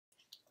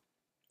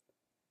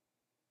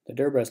The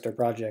DirBuster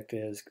project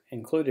is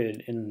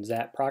included in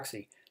Zap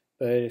Proxy,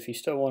 but if you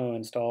still want to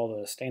install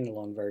the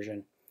standalone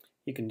version,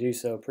 you can do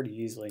so pretty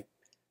easily.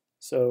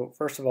 So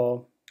first of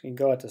all, you can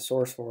go out to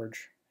SourceForge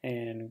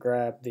and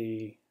grab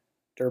the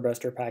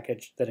DirBuster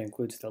package that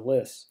includes the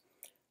lists.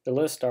 The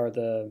lists are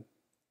the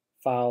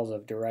files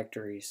of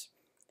directories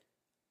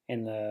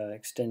and the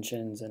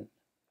extensions and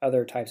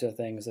other types of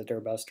things that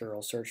DirBuster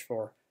will search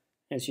for.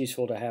 And it's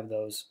useful to have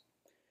those.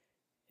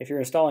 If you're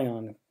installing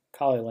on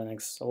Kali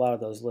Linux, a lot of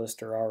those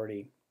lists are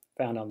already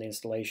found on the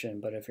installation,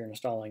 but if you're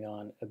installing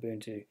on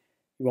Ubuntu,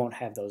 you won't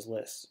have those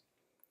lists.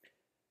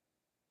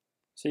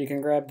 So you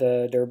can grab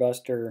the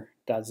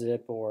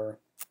dirbuster.zip or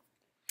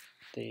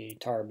the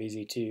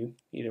tarbz2,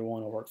 either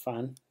one will work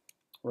fine.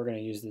 We're going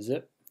to use the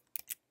zip,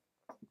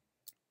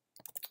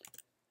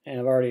 and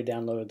I've already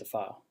downloaded the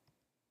file.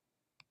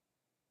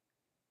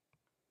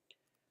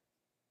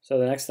 So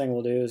the next thing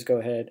we'll do is go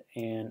ahead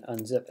and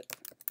unzip it.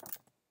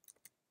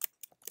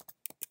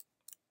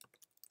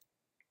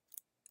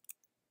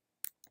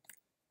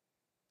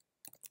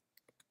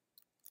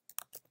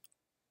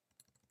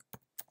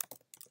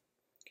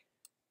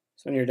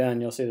 So when you're done,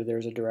 you'll see that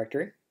there's a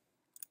directory.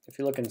 If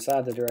you look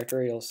inside the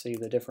directory, you'll see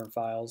the different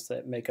files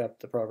that make up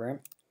the program.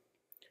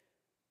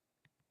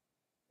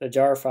 The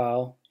jar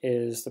file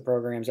is the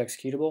program's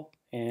executable,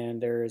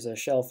 and there is a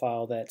shell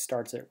file that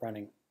starts it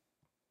running.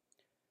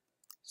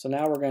 So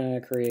now we're going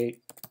to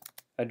create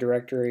a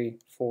directory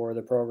for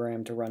the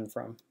program to run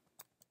from.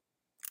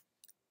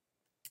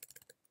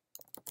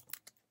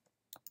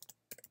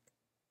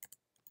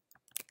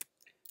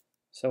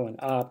 So in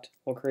opt,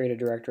 we'll create a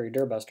directory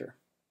DirBuster.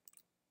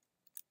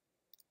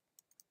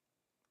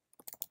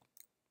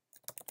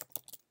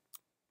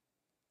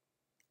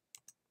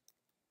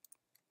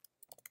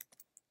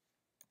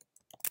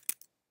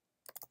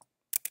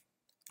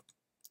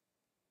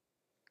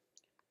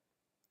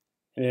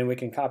 And then we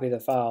can copy the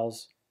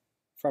files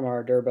from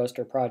our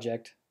DirBuster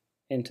project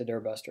into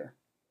DirBuster.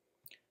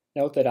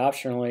 Note that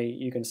optionally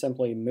you can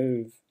simply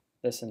move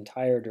this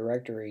entire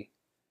directory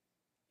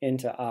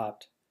into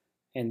opt,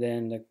 and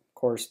then of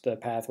course the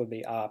path would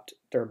be opt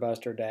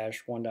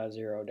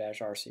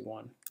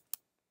dirbuster-1.0-rc1.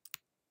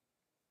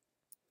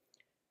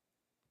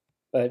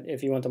 But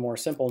if you want the more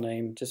simple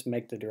name, just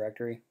make the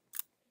directory.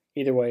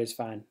 Either way is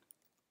fine.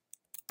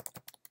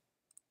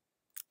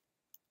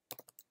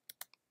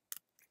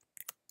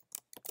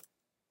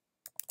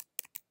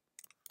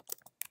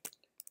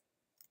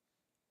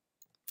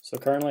 So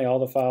currently all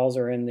the files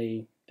are in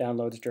the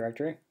downloads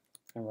directory,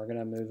 and we're going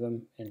to move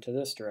them into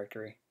this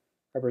directory,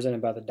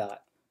 represented by the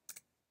dot.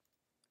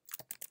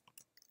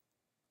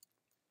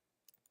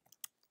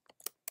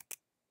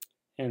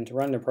 And to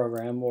run the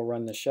program, we'll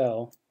run the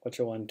shell, which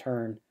will in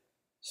turn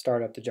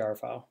start up the jar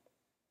file.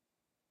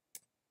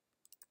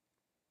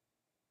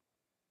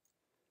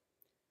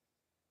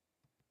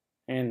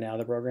 And now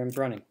the program's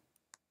running.